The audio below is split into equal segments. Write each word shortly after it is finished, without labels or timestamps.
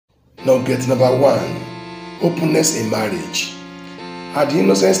Nugget number 1. Openness in marriage. At the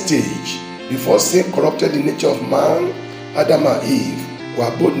innocent stage, before sin corrupted the nature of man, Adam and Eve were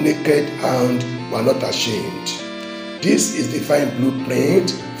both naked and were not ashamed. This is the divine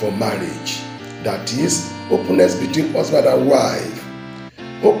blueprint for marriage. That is, openness between husband and wife.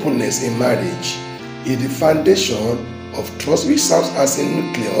 Openness in marriage is the foundation of trust, which serves as a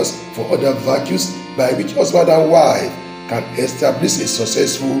nucleus for other virtues by which husband and wife can establish a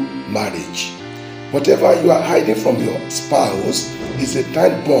successful marriage. Whatever you are hiding from your spouse is a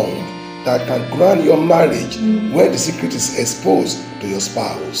time bomb that can ground your marriage when the secret is exposed to your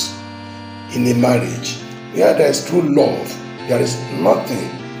spouse. In a marriage where there is true love, there is nothing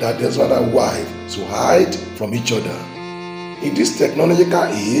that the husband and wife should hide from each other. In this technological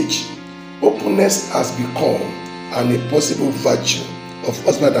age, openness has become an impossible virtue of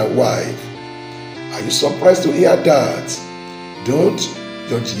husband and wife. Are you surprised to hear that? Don't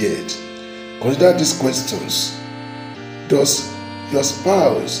judge yet. Consider these questions. Does your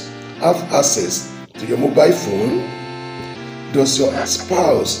spouse have access to your mobile phone? Does your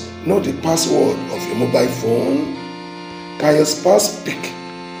spouse know the password of your mobile phone? Can your spouse pick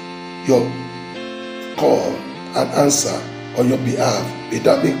your call and answer on your behalf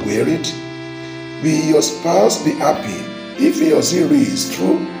without being queried? Will your spouse be happy if he or she reads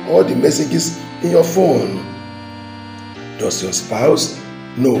through all the messages in your phone? Does your spouse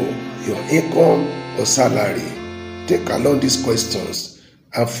know your income or salary? Take along these questions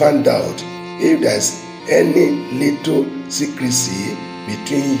and find out if there is any little secrecy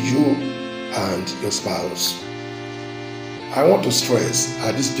between you and your spouse. I want to stress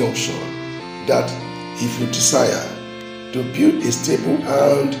at this junction that if you desire to build a stable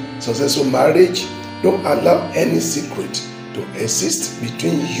and successful marriage, don't allow any secret to exist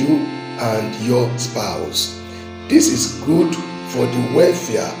between you and your spouse. This is good for the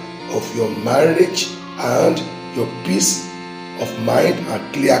welfare of your marriage and your peace of mind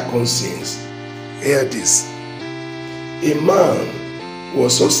and clear conscience. Hear this. A man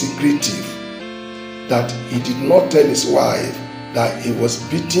was so secretive that he did not tell his wife that he was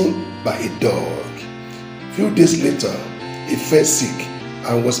beaten by a dog. Few days later, he fell sick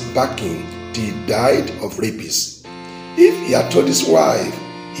and was backing till he died of rabies. If he had told his wife,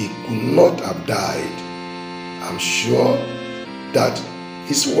 he could not have died. I'm sure that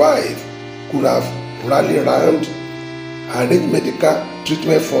his wife could have rallied around, arranged medical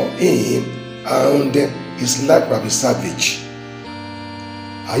treatment for him, and his life would have been savage.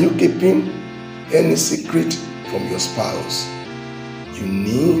 Are you keeping any secret from your spouse? You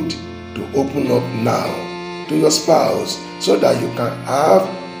need to open up now to your spouse so that you can have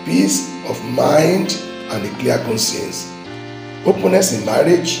peace of mind and a clear conscience. Openness in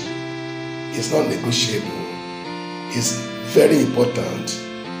marriage is not negotiable. It's very important.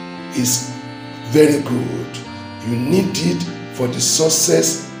 It's very good. You need it for the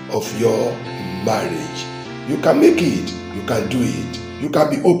success of your marriage. You can make it. You can do it. You can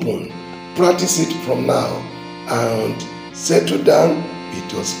be open. Practice it from now and settle down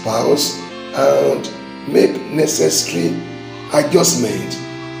with your spouse and make necessary adjustments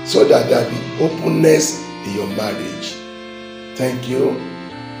so that there will be openness in your marriage. Thank you.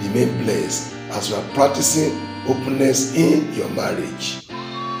 Remain blessed as you are practicing openness in your marriage.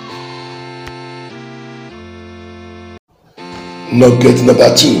 Nugget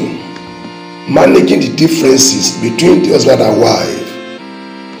number 2. Managing the differences between the husband and wife.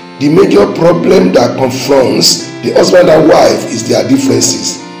 The major problem that confronts the husband and wife is their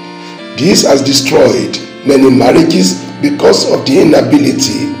differences. This has destroyed many marriages because of the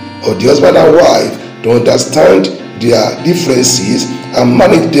inability of the husband and wife to understand their differences and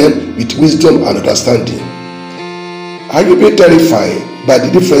manage them with wisdom and understanding. Are you being terrified by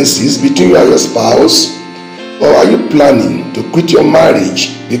the differences between you and your spouse? Or are you planning to quit your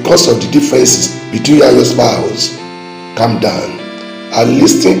marriage because of the differences between you and your spouse? Calm down and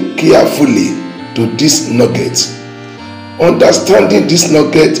listen carefully to this nugget. Understanding this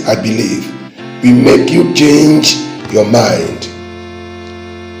nugget, I believe, will make you change your mind.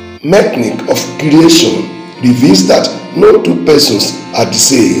 Mechanic of creation reveals that no two persons are the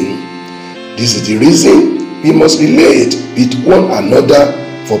same. This is the reason we must relate with one another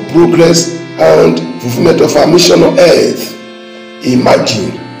for progress and fulfillment of our mission on earth.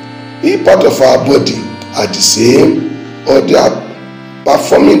 Imagine if part of our body are the same or they are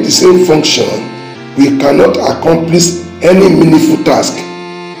performing the same function, we cannot accomplish any meaningful task.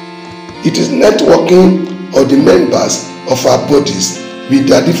 It is networking of the members of our bodies with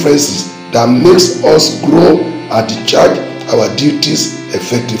their differences that makes us grow and discharge our duties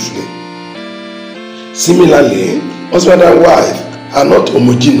effectively. Similarly, husband and wife are not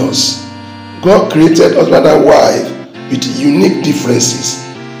homogeneous. God created husband and wife with unique differences.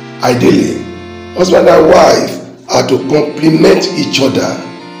 Ideally, husband and wife are to complement each other,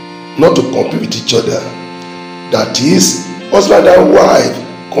 not to compete with each other. That is, husband and wife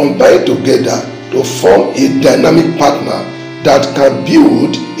combine together to form a dynamic partner that can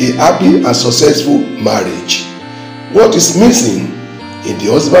build a happy and successful marriage. What is missing in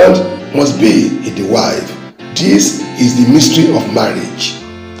the husband must be in the wife. This is the mystery of marriage.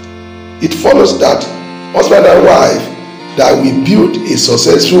 It follows that husband and wife that will build a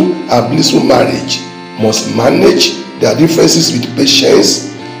successful and blissful marriage must manage their differences with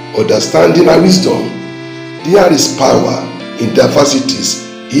patience, understanding, and wisdom. There is power in diversities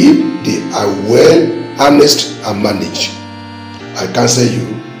if they are well harnessed and managed. I counsel you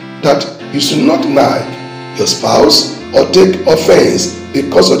that you should not nag your spouse or take offense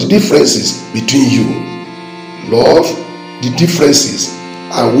because of the differences between you. Love the differences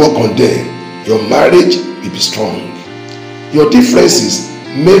and work on them. Your marriage will be strong. Your differences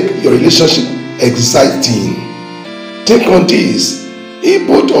make your relationship exciting. Think on this. If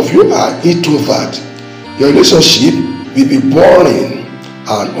both of you are introvert, your relationship will be boring.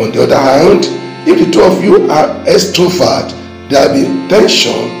 And on the other hand, if the two of you are extrovert, there will be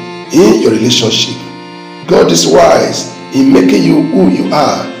tension in your relationship. God is wise in making you who you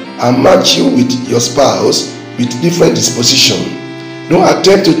are and match you with your spouse with different disposition. Don't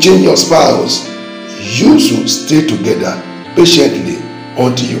attempt to change your spouse. You should stay together patiently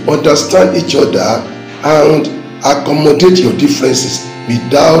until you understand each other and accommodate your differences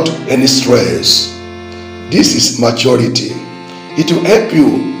without any stress. This is maturity. It will help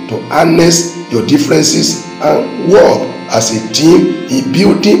you to harness your differences and work as a team in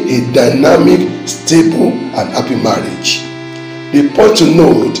building a dynamic, stable, and happy marriage. The point to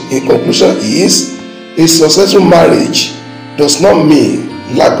note in conclusion is a successful marriage does not mean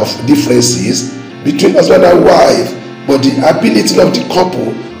lack of differences between husband and wife, but the ability of the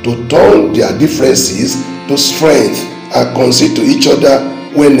couple to turn their differences to strength and concede to each other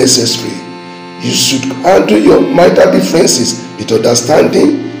when necessary. You should handle your marital differences with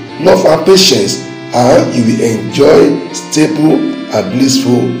understanding, love, and patience, and you will enjoy stable and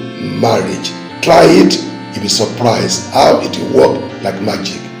blissful marriage. Try it, you'll be surprised how it will work like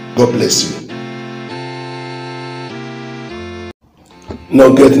magic. God bless you.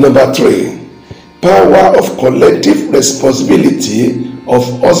 Nugget number 3. Power of collective responsibility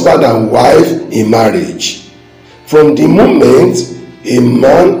of husband and wife in marriage. From the moment a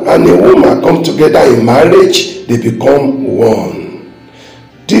man and a woman come together in marriage, they become one.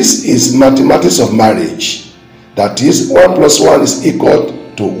 This is mathematics of marriage. That is, 1 plus 1 is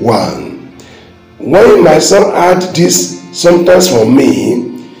equal to 1. When my son heard this sometimes from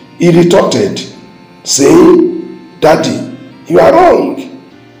me, he retorted, saying, "Daddy, you are wrong."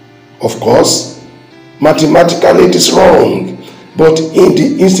 Of course, mathematically it is wrong, but in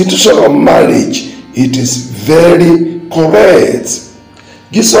the institution of marriage, it is very correct.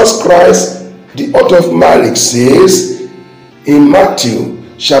 Jesus Christ, the author of marriage, says in Matthew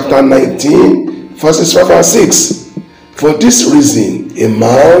chapter 19, verses 5 and 6, "For this reason, a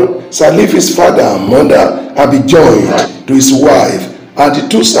man shall leave his father and mother and be joined to his wife, and the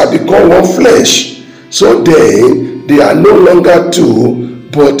two shall become one flesh. So then they are no longer two,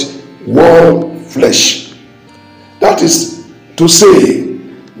 but one flesh." That is to say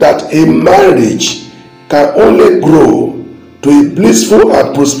that a marriage can only grow to a blissful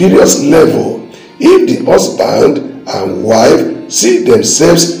and prosperous level if the husband and wife see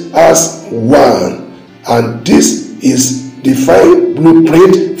themselves as one, and this is the fine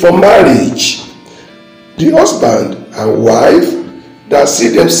blueprint for marriage. The husband and wife that see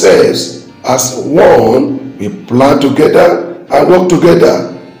themselves as one will plan together and work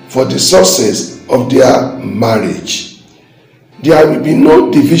together for the success of their marriage. There will be no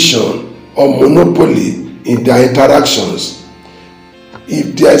division or monopoly in their interactions.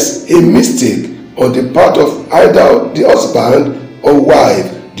 If there is a mistake on the part of either the husband or wife,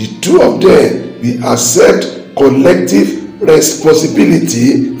 the two of them will accept collective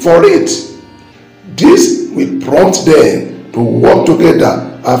responsibility for it. This will prompt them to work together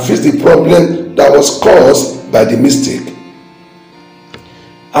and fix the problem that was caused by the mistake.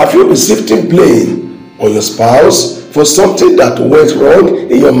 Have you been shifting blame on your spouse for something that went wrong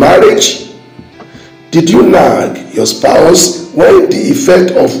in your marriage? Did you nag your spouse when the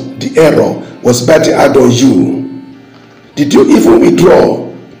effect of the error was biting hard on you? Did you even withdraw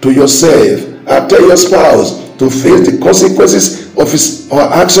to yourself and tell your spouse to face the consequences of his or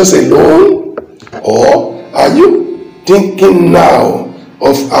her actions alone? Or are you thinking now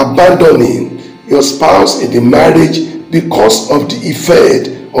of abandoning your spouse in the marriage because of the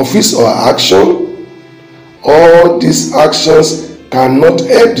effect of his or her action. All these actions cannot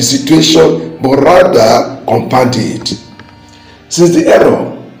help the situation but rather compound it. Since the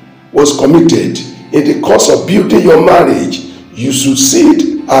error was committed in the course of building your marriage, you should see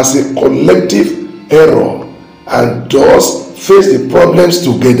it as a collective error and thus face the problems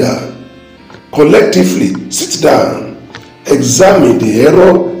together. Collectively, sit down, examine the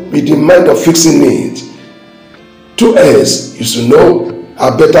error with the mind of fixing it. Two heads you should know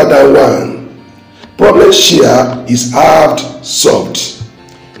are better than one. Problem share is halved solved.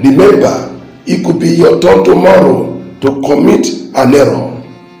 Remember, it could be your turn tomorrow to commit an error.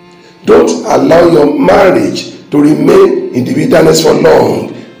 Don't allow your marriage to remain in the wilderness for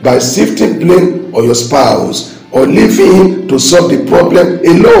long by shifting blame on your spouse or leaving him to solve the problem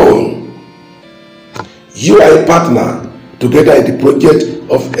alone. You are a partner together in the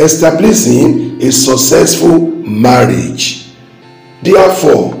project of establishing a successful marriage.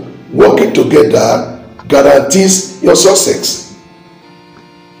 Therefore, working together guarantees your success.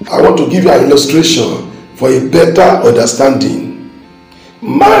 I want to give you an illustration for a better understanding.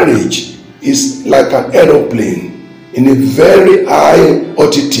 Marriage is like an aeroplane in a very high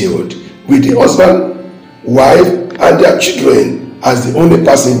altitude with the husband, wife, and their children as the only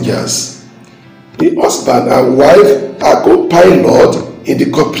passengers. The husband and wife are co-pilot in the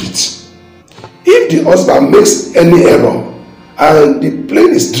cockpit. If the husband makes any error and the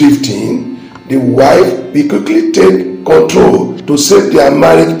plane is drifting, the wife will quickly take control to save their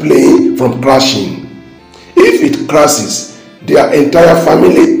marriage plane from crashing. If it crashes, their entire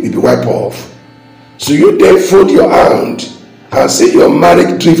family will be wiped off. So you then fold your hand and see your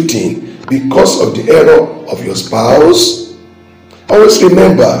marriage drifting because of the error of your spouse? Always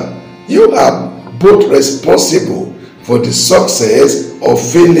remember, you are both responsible for the success or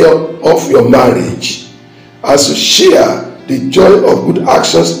failure of your marriage. As you share the joy of good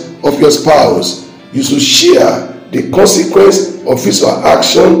actions of your spouse, you should share the consequence of his or her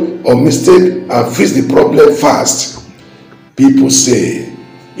action or mistake and fix the problem fast. People say,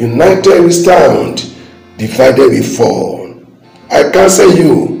 united we stand, divided we fall. I counsel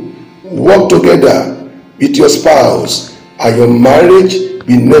you, work together with your spouse and your marriage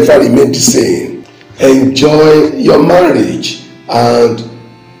will never remain the same. Enjoy your marriage and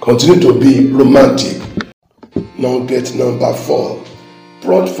continue to be romantic. Nugget number 4.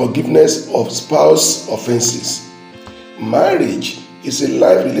 Prompt forgiveness of spouse offenses. Marriage is a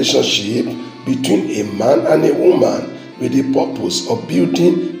life relationship between a man and a woman with the purpose of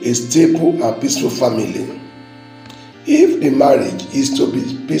building a stable and peaceful family. If the marriage is to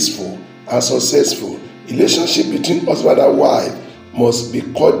be peaceful and successful, relationship between husband and wife must be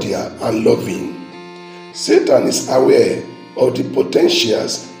cordial and loving. Satan is aware of the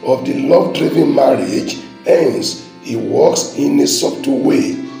potentials of the love-driven marriage, hence he works in a subtle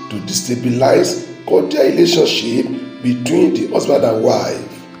way to destabilize cordial relationship between the husband and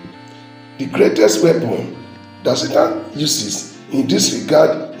wife. The greatest weapon that Satan uses in this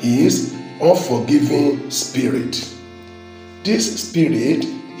regard is unforgiving spirit. This spirit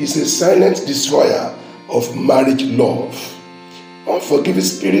is a silent destroyer of marriage love. Unforgiving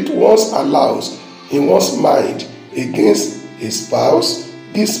spirit once allows in one's mind against a spouse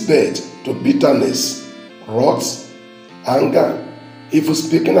gives birth to bitterness, wrath, anger, evil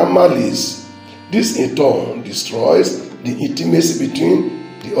speaking, and malice. This in turn destroys the intimacy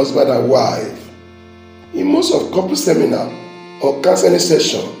between the husband and wife. In most of couple seminar or counseling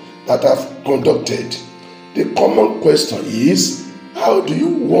session that I've conducted, the common question is, how do you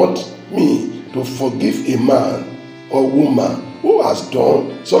want me to forgive a man or woman who has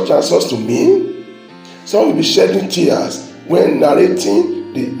done such and such to me? Some will be shedding tears when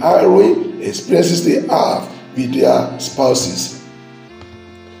narrating the harrowing experiences they have with their spouses.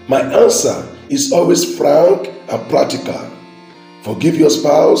 My answer is always frank and practical. Forgive your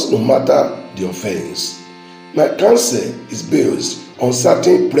spouse no matter the offense. My counsel is based on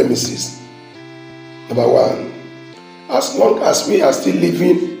certain premises. Number 1, as long as we are still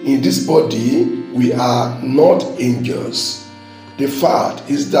living in this body, we are not angels. The fact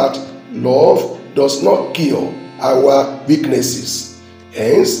is that love does not cure our weaknesses.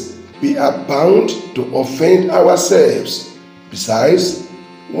 Hence, we are bound to offend ourselves. Besides,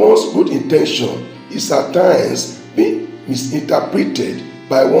 one's good intention is at times being misinterpreted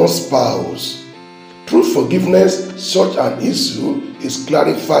by one's spouse. Through forgiveness, such an issue is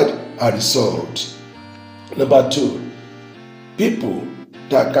clarified and resolved. Number 2, people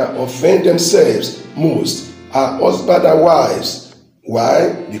that can offend themselves most are husband and wives.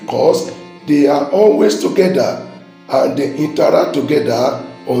 Why? Because they are always together and they interact together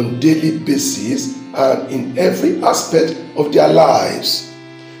on daily basis and in every aspect of their lives.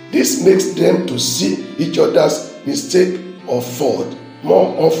 This makes them to see each other's mistake or fault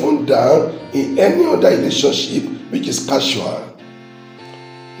more often than in any other relationship which is casual.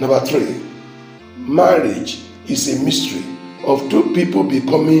 Number 3, marriage is a mystery of two people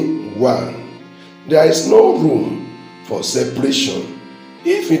becoming one. There is no room for separation.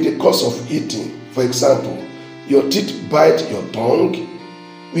 If in the course of eating, for example, your teeth bite your tongue,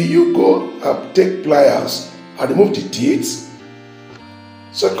 will you go and take pliers and remove the teeth?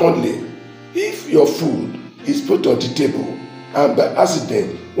 Secondly, if your food is put on the table and by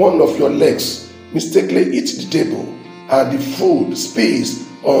accident one of your legs mistakenly hits the table and the food spills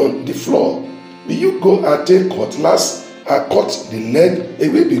on the floor, will you go and take cutlass and cut the leg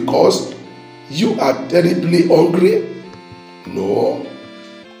away because you are terribly hungry? No.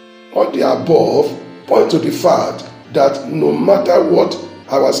 All the above point to the fact that no matter what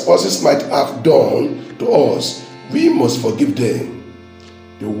our spouses might have done to us, we must forgive them.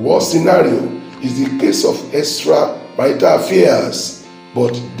 The worst scenario is the case of extramarital affairs,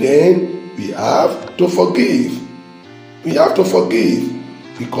 but then we have to forgive. We have to forgive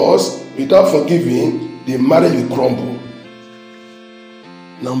because without forgiving, the marriage will crumble.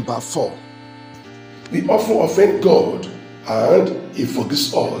 Number 4, we often offend God and He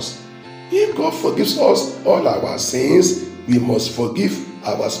forgives us. If God forgives us all our sins, we must forgive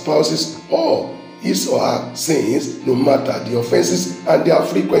our spouses all his or her sins, no matter the offenses and their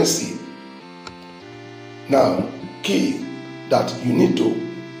frequency. Now, key that you need to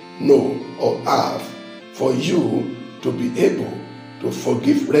know or have for you to be able to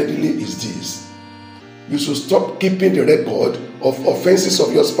forgive readily is this: you should stop keeping the record of offenses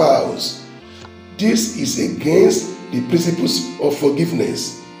of your spouse. This is against the principles of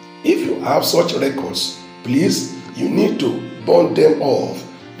forgiveness. If you have such records, please, you need to burn them off,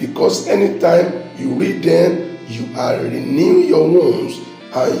 because anytime you read them, you are renewing your wounds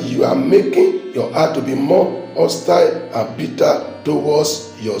and you are making your heart to be more hostile and bitter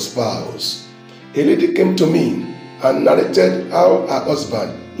towards your spouse. A lady came to me and narrated how her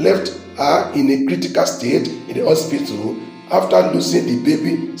husband left her in a critical state in the hospital after losing the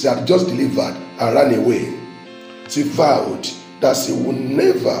baby she had just delivered and ran away. She vowed that she would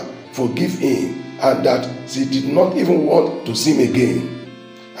never forgive him and that she did not even want to see him again.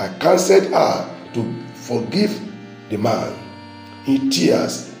 I counseled her to forgive the man. In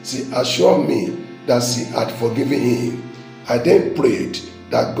tears, she assured me that she had forgiven him. I then prayed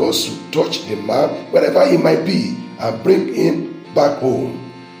that God should touch the man wherever he might be and bring him back home.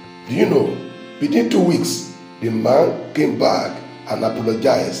 Do you know, within 2 weeks, the man came back and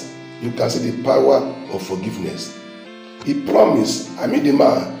apologized. You can see the power of forgiveness. The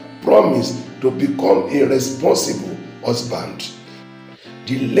man promised to become a responsible husband.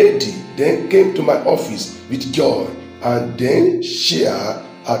 The lady then came to my office with joy and then shared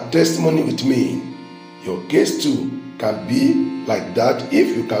her testimony with me. Your case too can be like that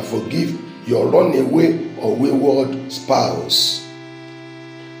if you can forgive your runaway or wayward spouse.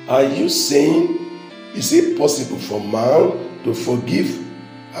 Are you saying, is it possible for man to forgive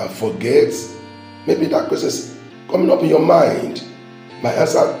and forget? Maybe that question is coming up in your mind. My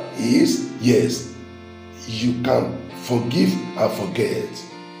answer is yes. You can forgive and forget.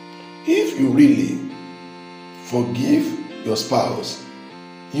 If you really forgive your spouse,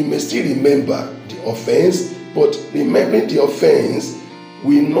 you may still remember the offense, but remembering the offense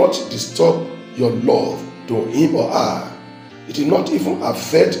will not disturb your love to him or her. It will not even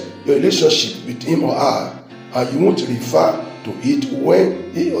affect your relationship with him or her, and you won't refer to it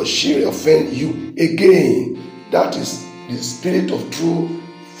when he or she offend you again. That is the spirit of true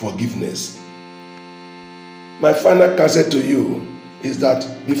forgiveness. My final counsel to you is that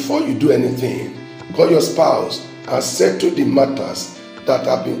before you do anything, call your spouse and settle the matters that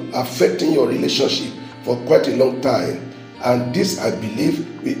have been affecting your relationship for quite a long time. And this, I believe,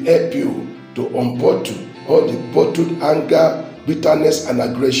 will help you to unbottle all the bottled anger, bitterness, and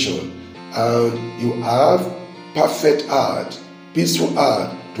aggression. And you have perfect heart, peaceful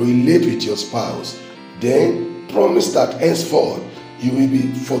heart to relate with your spouse. Then promise that henceforth you will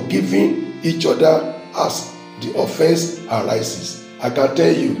be forgiving each other as the offense arises. I can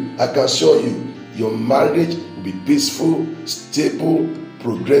tell you, I can assure you, your marriage will be peaceful, stable,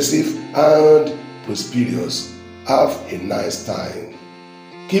 progressive, and prosperous. Have a nice time.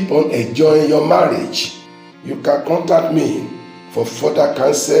 Keep on enjoying your marriage. You can contact me for further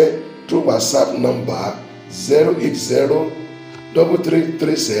counsel through WhatsApp number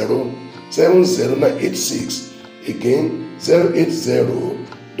 080-3330-70986. Again,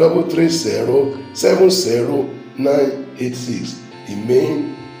 080-330-70986.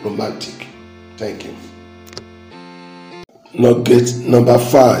 Remain romantic. Thank you. Nugget number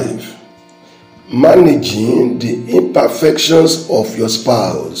 5. Managing the imperfections of your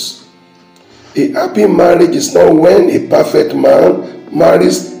spouse. A happy marriage is not when a perfect man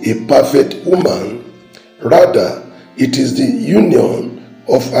marries a perfect woman. Rather, it is the union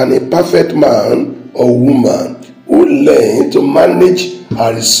of an imperfect man or woman who learn to manage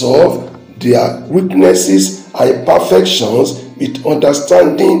and resolve their weaknesses and imperfections with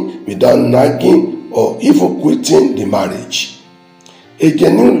understanding without nagging or even quitting the marriage. A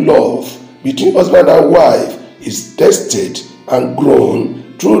genuine love between husband and wife is tested and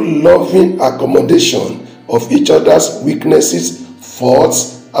grown through loving accommodation of each other's weaknesses,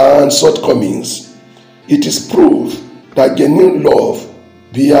 faults, and shortcomings. It is proof that genuine love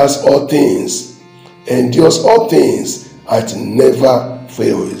bears all things, endures all things, and never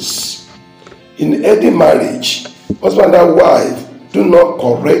fails. In any marriage, husband and wife do not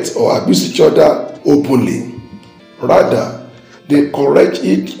correct or abuse each other openly. Rather, they correct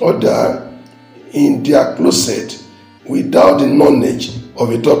each other in their closet without the knowledge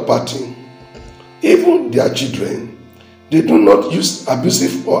of a third party. Even their children, they do not use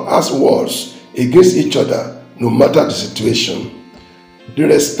abusive or harsh words against each other, no matter the situation. They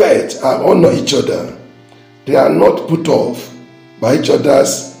respect and honor each other. They are not put off by each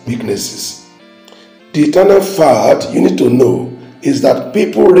other's weaknesses. The eternal fact you need to know is that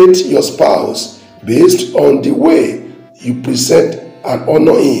people rate your spouse based on the way you present and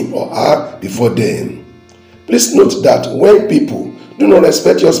honor him or her before them. Please note that when people do not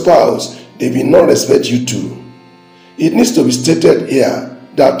respect your spouse, they will not respect you too. It needs to be stated here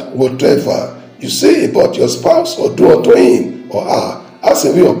that whatever you say about your spouse or do unto him or her has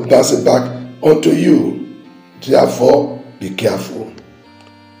a way of bouncing back unto you. Therefore, be careful.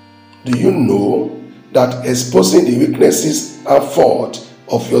 Do you know that exposing the weaknesses and fault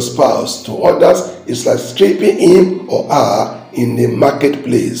of your spouse to others is like stripping him or her in a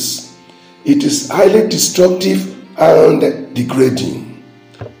marketplace? It is highly destructive and degrading.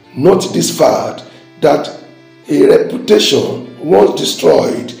 Note this fact that a reputation once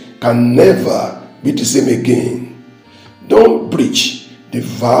destroyed can never be the same again. Don't breach the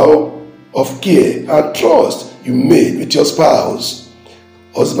vow of care and trust you made with your spouse.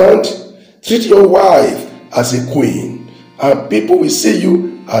 Husband, treat your wife as a queen, and people will see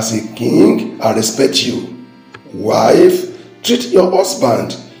you as a king and respect you. Wife, treat your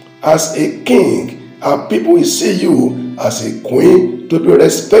husband as a king, and people will see you as a queen to be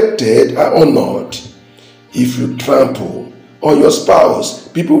respected and honored. If you trample on your spouse,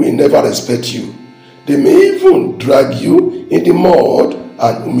 people will never respect you. They may even drag you in the mud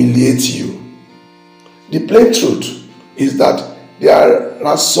and humiliate you. The plain truth is that there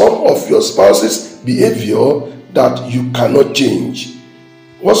are some of your spouse's behavior that you cannot change.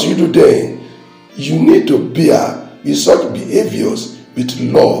 What you do then? You need to bear with such behaviors with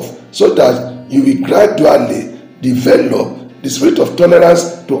love so that you will gradually develop the spirit of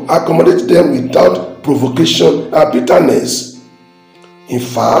tolerance to accommodate them without provocation and bitterness. In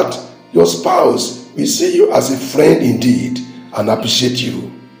fact, your spouse will see you as a friend indeed and appreciate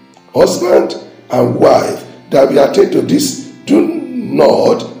you. Husband and wife that will attend to this do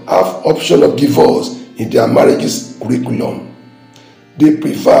not have option of divorce in their marriage's curriculum. They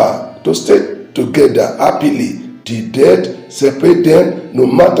prefer to stay together happily till death separate them, no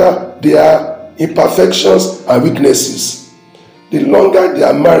matter their imperfections and weaknesses. The longer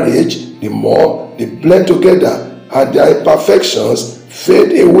their marriage, the more they blend together and their imperfections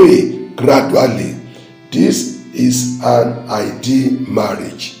fade away gradually. This is an ideal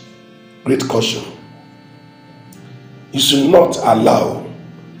marriage. Great caution. You should not allow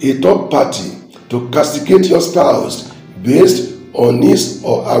a third party to castigate your spouse based on his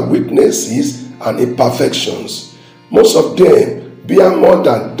or her weaknesses and imperfections. Most of them bear more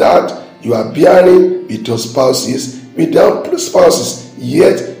than that you are bearing with your spouses,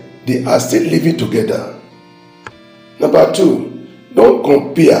 yet they are still living together. Number 2, don't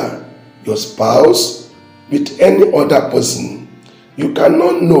compare your spouse with any other person. You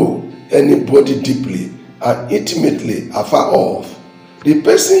cannot know anybody deeply and intimately afar off. The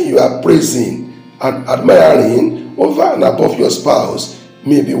person you are praising and admiring over and above your spouse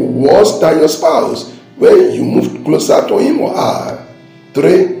may be worse than your spouse when you move closer to him or her.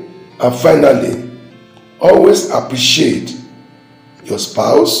 3, and finally, always appreciate your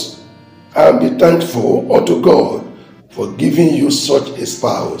spouse and be thankful unto God for giving you such a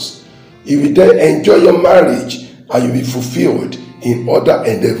spouse. You will then enjoy your marriage and you will be fulfilled in other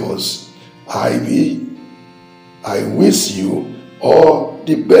endeavors. I wish you all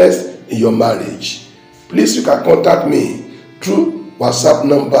the best in your marriage. Please, you can contact me through WhatsApp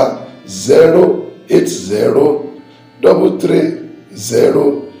number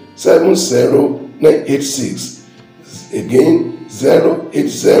 080-330-70986. Again,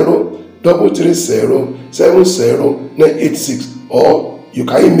 080-330-70986. Or you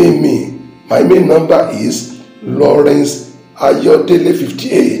can email me. My email number is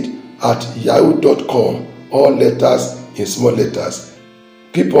lawrenceayodele58@yahoo.com. All letters in small letters.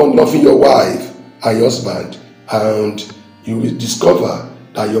 Keep on loving your wife and your husband, and you will discover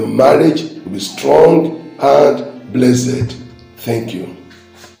that your marriage will be strong and blessed. Thank you.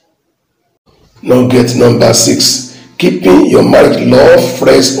 Nugget number 6. Keeping your marriage love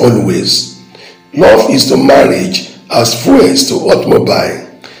fresh always. Love is to marriage as fuel is to automobile.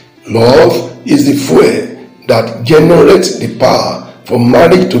 Love is the fuel that generates the power for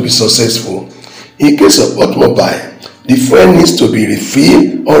marriage to be successful. In case of automobile, the fuel needs to be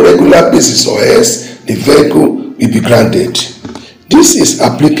refilled on regular basis, or else the vehicle will be grounded. This is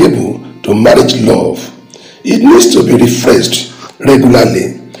applicable to marriage love. It needs to be refreshed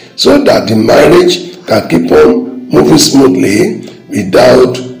regularly so that the marriage can keep on moving smoothly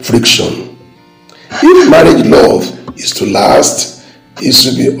without friction. If marriage love is to last, it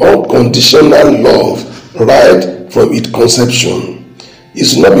should be unconditional love right from its conception. It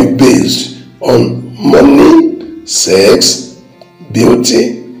should not be based on money, sex,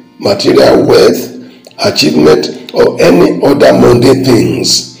 beauty, material wealth, achievement, or any other mundane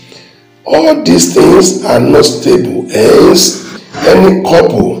things. All these things are not stable, hence any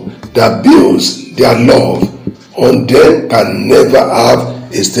couple that builds their love on them can never have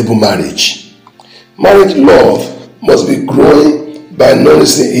a stable marriage. Marriage love must be growing by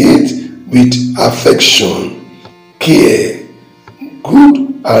nourishing it with affection, care, good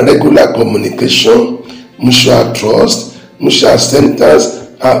and regular communication, mutual trust, mutual acceptance,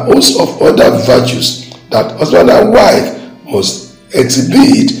 and host of other virtues that husband and wife must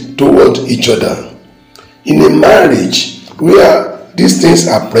exhibit toward each other. In a marriage where these things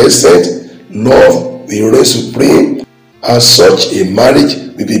are present, love will reign supreme, and such a marriage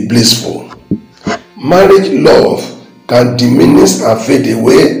will be blissful. Marriage love can diminish and fade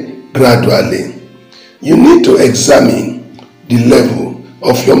away gradually. You need to examine the level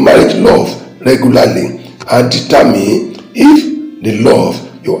of your marriage love regularly and determine if the love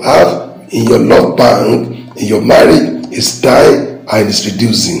you have in your love bank in your marriage is dying and is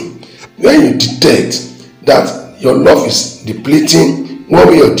reducing. When you detect that your love is depleting one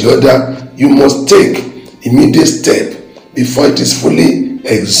way or the other, you must take immediate step before it is fully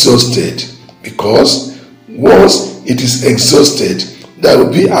exhausted, because once it is exhausted, there will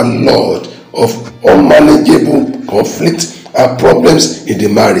be a lot of unmanageable conflicts and problems in the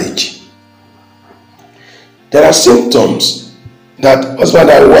marriage. There are symptoms that husband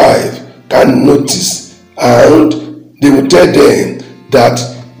and wife can notice, and they will tell them that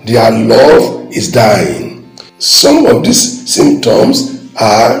their love is dying. Some of these symptoms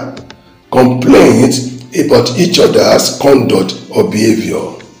are complaints about each other's conduct or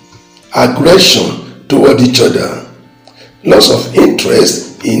behavior, aggression toward each other, loss of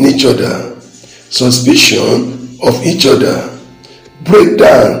interest in each other, suspicion of each other,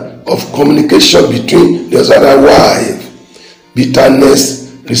 breakdown of communication between the husband and wife, bitterness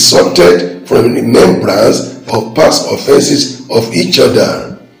resulted from remembrance of past offenses of each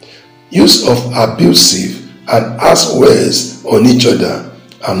other, use of abusive and harsh words on each other,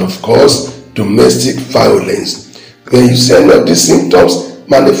 and of course, domestic violence. When you see any of these symptoms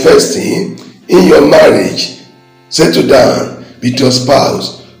manifesting in your marriage, settle down with your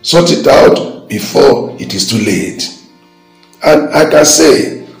spouse, sort it out before it is too late. And I can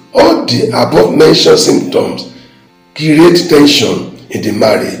say all the above mentioned symptoms create tension in the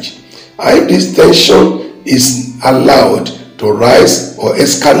marriage. And if this tension is allowed to rise or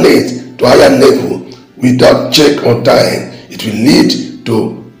escalate to higher level without check on time, it will lead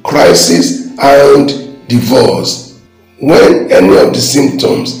to crisis and divorce. When any of the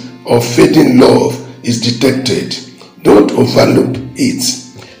symptoms of fading love is detected, don't overlook it.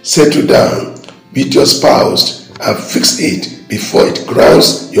 Settle down with your spouse and fix it before it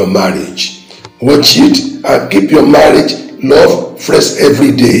grounds your marriage. Watch it and keep your marriage love fresh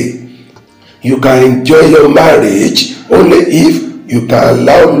every day. You can enjoy your marriage only if you can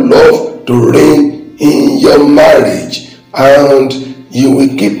allow love to reign in your marriage, and you will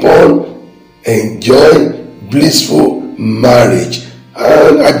keep on enjoying blissful marriage.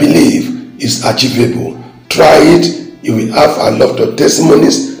 And I believe it's achievable. Try it. You will have a lot of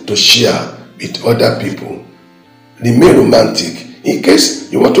testimonies to share with other people. Remain romantic. In case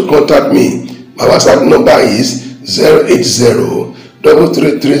you want to contact me, my WhatsApp number is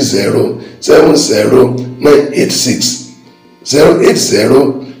 080-3330-70986.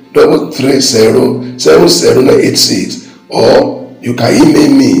 080-330-70986, or you can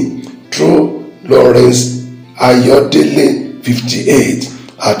email me through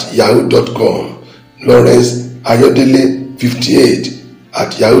lawrenceayodele58@yahoo.com.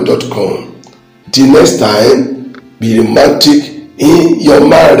 lawrenceayodele58@yahoo.com. Till next time, be romantic in your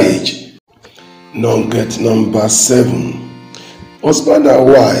marriage. Number 7. Husband and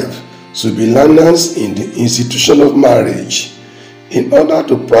wife should be learners in the institution of marriage. In order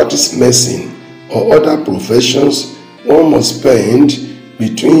to practice medicine or other professions, one must spend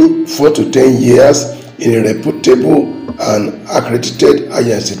between 4 to 10 years in a reputable and accredited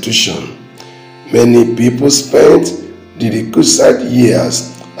higher institution. Many people spend the requisite years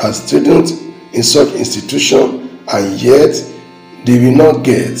as students in such institution, and yet they will not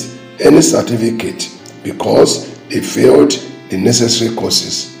get any certificate because they failed the necessary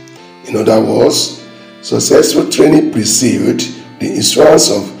courses. In other words, successful training precedes the issuance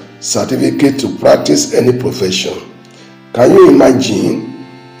of certificate to practice any profession. Can you imagine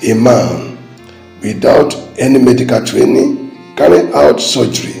a man without any medical training carrying out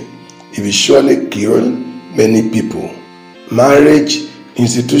surgery? He will surely kill many people. Marriage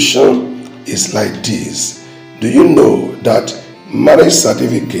institution is like this. Do you know that marriage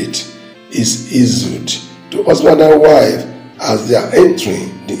certificate is issued to husband and wife as they are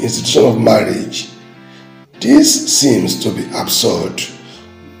entering the institution of marriage? This seems to be absurd.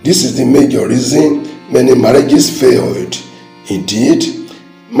 This is the major reason many marriages failed. Indeed,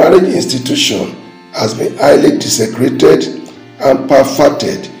 marriage institution has been highly desecrated and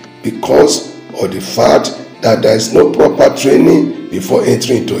perverted because of the fact that there is no proper training before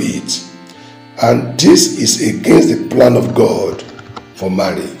entering into it. And this is against the plan of God for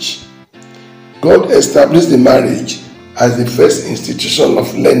marriage. God established the marriage as the first institution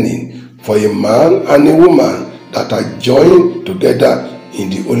of learning for a man and a woman that are joined together in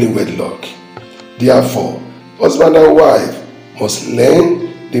the holy wedlock. Therefore, husband and wife must learn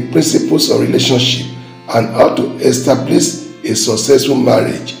the principles of relationship and how to establish a successful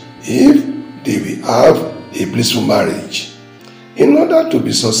marriage if they will have a blissful marriage. In order to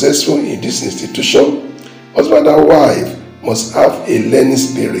be successful in this institution, husband and wife must have a learning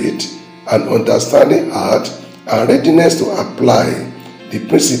spirit, an understanding heart, and readiness to apply the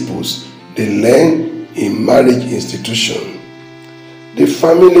principles they learn in marriage institution. The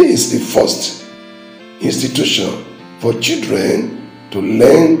family is the first institution for children to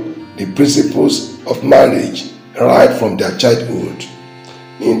learn the principles of marriage right from their childhood.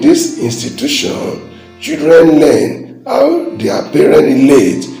 In this institution, children learn how their parents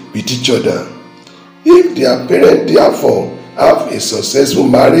relate with each other. If their parents therefore have a successful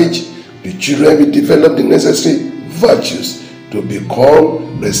marriage, the children will develop the necessary virtues to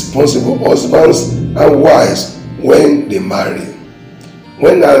become responsible husbands and wives when they marry.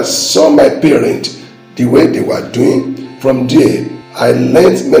 When I saw my parents, the way they were doing, from there I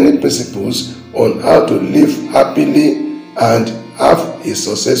learned many principles on how to live happily and have a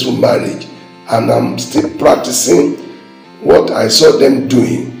successful marriage, and I'm still practicing what I saw them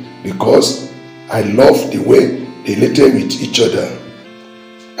doing because I love the way they related with each other.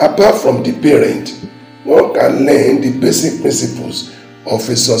 Apart from the parent, one can learn the basic principles of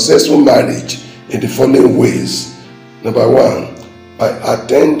a successful marriage in the following ways. Number 1, by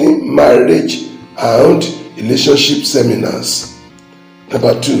attending marriage and relationship seminars.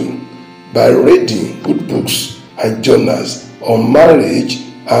 Number 2, by reading good books and journals on marriage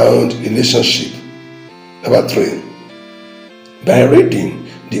and relationship. Number 3, by reading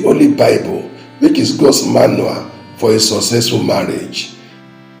the Holy Bible, which is God's manual for a successful marriage.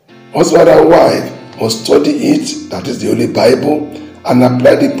 Husband and wife must study it, that is the Holy Bible, and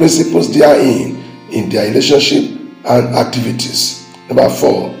apply the principles therein in their relationship and activities. Number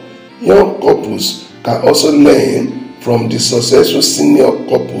 4, young couples can also learn from the successful senior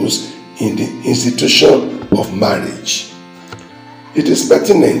couples in the institution of marriage. It is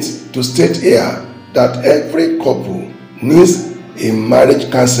pertinent to state here that every couple needs a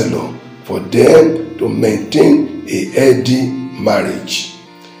marriage counselor for them to maintain a healthy marriage.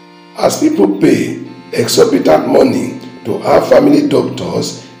 As people pay exorbitant money to have family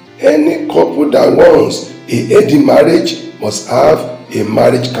doctors, any couple that wants a healthy marriage must have a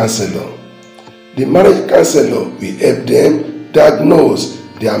marriage counselor. The marriage counselor will help them diagnose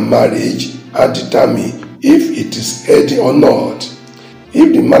their marriage and determine if it is healthy or not.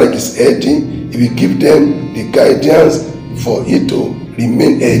 If the marriage is healthy, it will give them the guidance for it to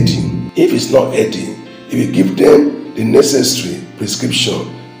remain healthy. If it's not healthy, it will give them the necessary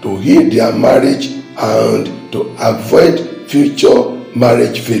prescription to heal their marriage and to avoid future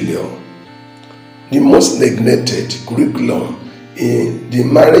marriage failure. The most neglected curriculum in the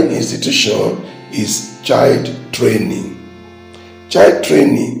marriage institution is child training. Child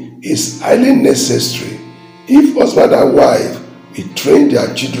training is highly necessary if husband and wife will train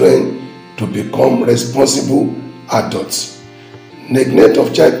their children to become responsible adults. Neglect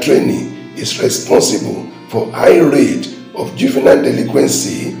of child training is responsible for high rate of juvenile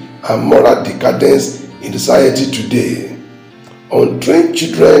delinquency and moral decadence in society today. Untrained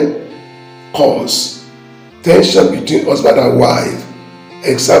children cause tension between husband and wife.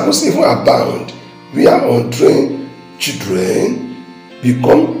 Examples even abound where untrained children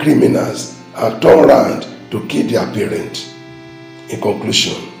become criminals and turn around to kill their parents. In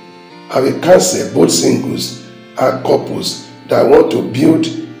conclusion, I will counsel both singles and couples that want to build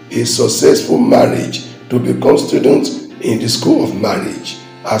a successful marriage to become students in the school of marriage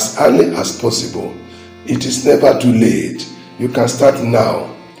as early as possible. It is never too late. You can start now.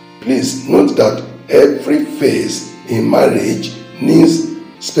 Please note that every phase in marriage needs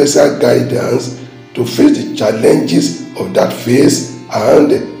special guidance to face the challenges of that phase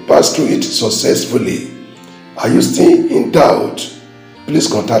and pass through it successfully. Are you still in doubt? Please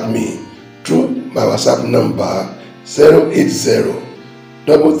contact me through my WhatsApp number 080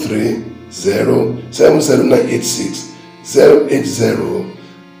 330 70986 080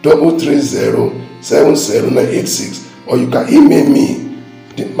 330 70986, or you can email me.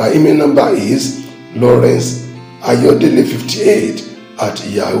 My email number is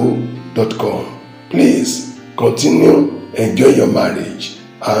lawrenceayodele58@yahoo.com. Please continue enjoy your marriage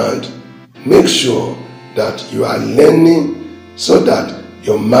and make sure that you are learning so that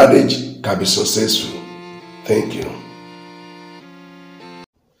your marriage can be successful. Thank you.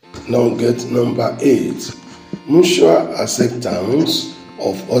 Now get number 8. Mutual acceptance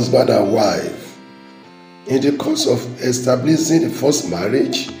of husband and wife. In the course of establishing the first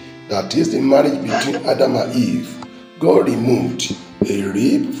marriage, that is the marriage between Adam and Eve, God removed a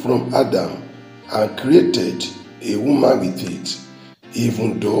rib from Adam and created a woman with it.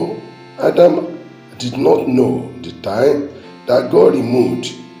 Even though Adam did not know the time that God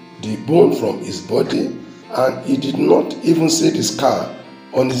removed the bone from his body, and he did not even see the scar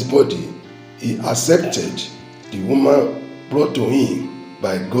on his body, he accepted the woman brought to him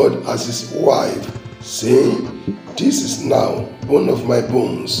by God as his wife, saying, "This is now bone of my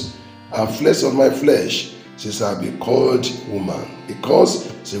bones and flesh of my flesh. She shall be called woman, because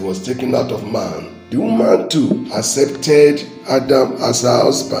she was taken out of man." The woman too accepted Adam as her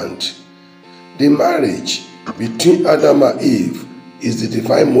husband. The marriage between Adam and Eve is the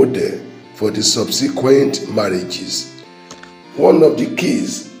divine model for the subsequent marriages. One of the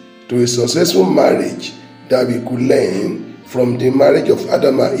keys to a successful marriage that we could learn from the marriage of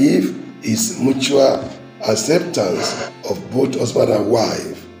Adam and Eve is mutual acceptance of both husband and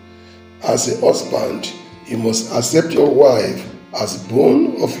wife. As a husband, you must accept your wife as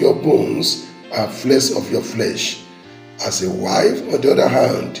bone of your bones and flesh of your flesh. As a wife, on the other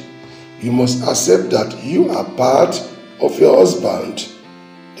hand, you must accept that you are part of your husband.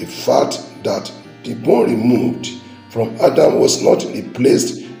 The fact that the bone removed from Adam was not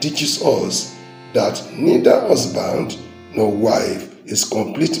replaced teaches us that neither husband nor wife is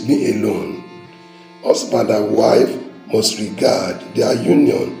complete being alone. Husband and wife must regard their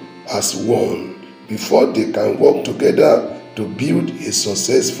union as one before they can work together to build a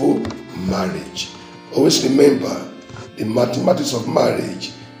successful marriage. Always remember the mathematics of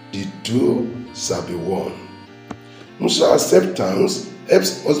marriage: the two shall be one. Mutual acceptance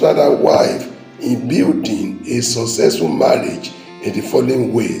helps husband and wife in building a successful marriage in the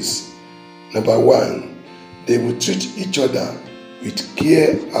following ways. Number 1, they will treat each other with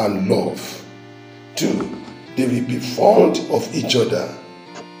care and love. 2, they will be fond of each other.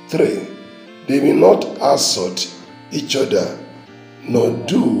 3, they will not assault each other nor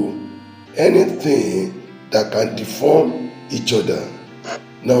do anything that can deform each other.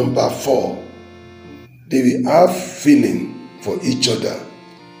 Number 4, they will have feeling for each other.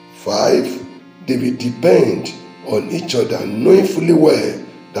 5, they will depend on each other, knowing fully well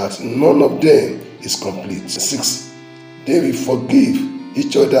that none of them is complete. 6, they will forgive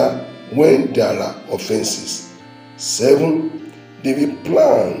each other when there are offenses. 7, they will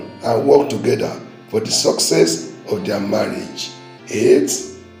plan and work together for the success of their marriage. 8,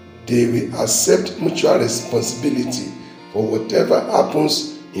 they will accept mutual responsibility for whatever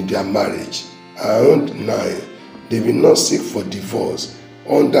happens in their marriage. And 9, they will not seek for divorce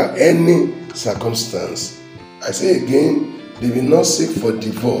under any circumstance. I say again, they will not seek for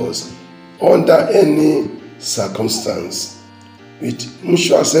divorce under any circumstance. With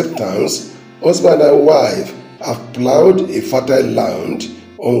mutual acceptance, husband and wife have plowed a fertile land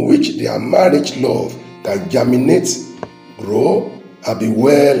on which their marriage love can germinate, grow, and be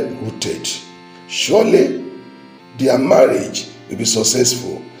well rooted. Surely, their marriage will be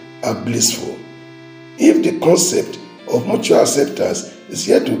successful and blissful. If the concept of mutual acceptance is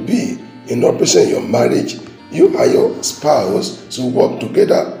yet to be in operation in your marriage, you and your spouse should work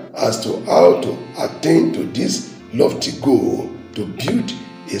together as to how to attain to this lofty goal to build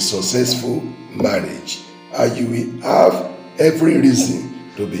a successful marriage, and you will have every reason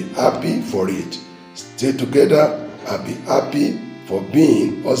to be happy for it. Stay together and be happy for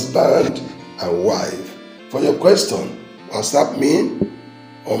being husband and wife. For your question, WhatsApp me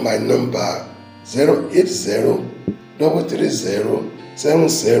on my number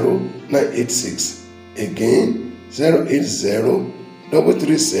 080-330-70986. Again,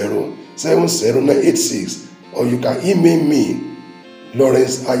 080-330-70986. Or you can email me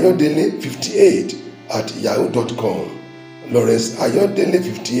lawrenceayodele58@yahoo.com.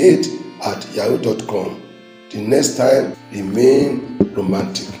 lawrenceayodele58@yahoo.com. Till next time, remain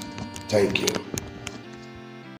romantic. Thank you.